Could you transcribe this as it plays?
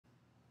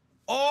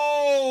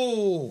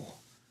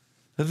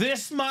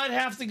This might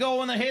have to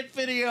go in the hit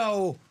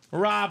video,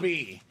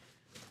 Robbie.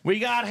 We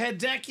got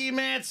Hideki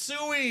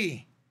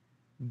Matsui,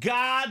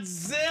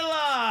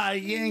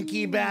 Godzilla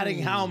Yankee batting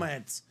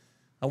helmet.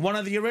 One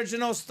of the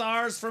original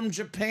stars from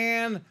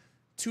Japan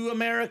to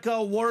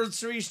America, World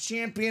Series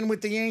champion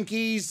with the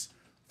Yankees,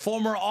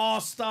 former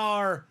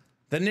All-Star,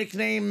 the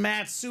nickname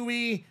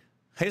Matsui.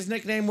 His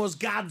nickname was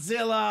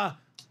Godzilla.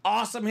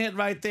 Awesome hit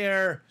right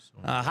there.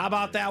 How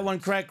about that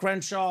one, Craig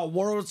Crenshaw?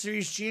 World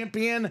Series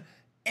champion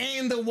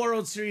and the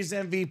World Series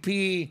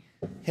MVP.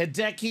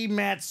 Hideki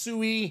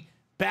Matsui,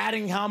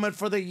 batting helmet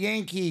for the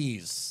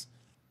Yankees.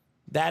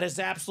 That is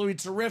absolutely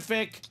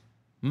terrific.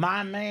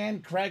 My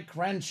man, Craig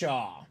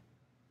Crenshaw.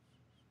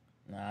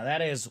 Now,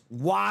 that is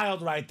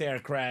wild right there,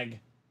 Craig.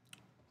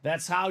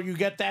 That's how you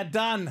get that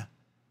done.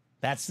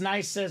 That's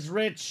nice, says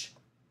Rich.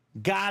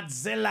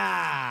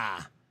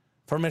 Godzilla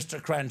for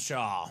Mr.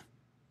 Crenshaw.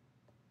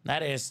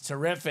 That is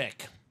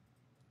terrific.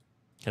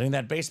 Getting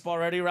that baseball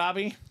ready,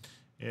 Robbie?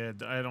 Yeah,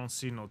 I don't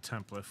see no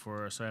template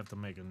for it, so I have to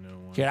make a new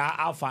one. Here,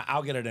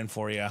 I'll get it in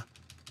for you.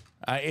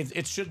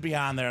 It should be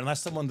on there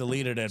unless someone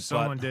deleted it.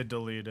 Someone did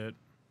delete it.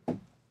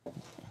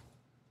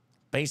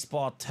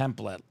 Baseball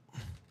template.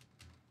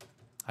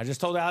 I just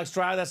told Alex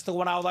Dry that's the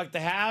one I would like to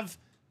have.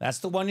 That's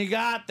the one you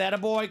got. That a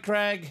boy,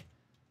 Craig.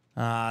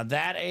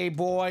 That a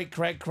boy,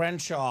 Craig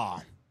Crenshaw.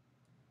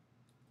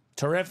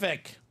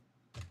 Terrific.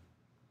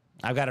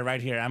 I've got it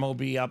right here.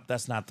 MOB up.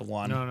 That's not the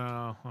one.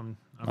 No. I'm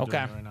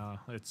okay. doing it right now.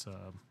 It's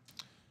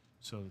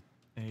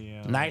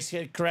nice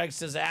hit, Craig,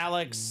 says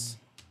Alex.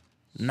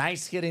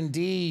 Nice hit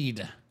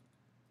indeed.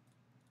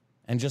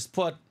 And just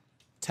put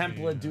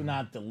template do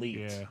not delete.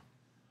 Yeah.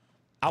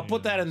 I'll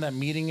put that in the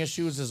meeting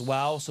issues as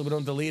well so we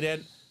don't delete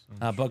it.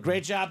 But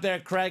great job there,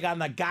 Craig, on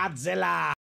the Godzilla.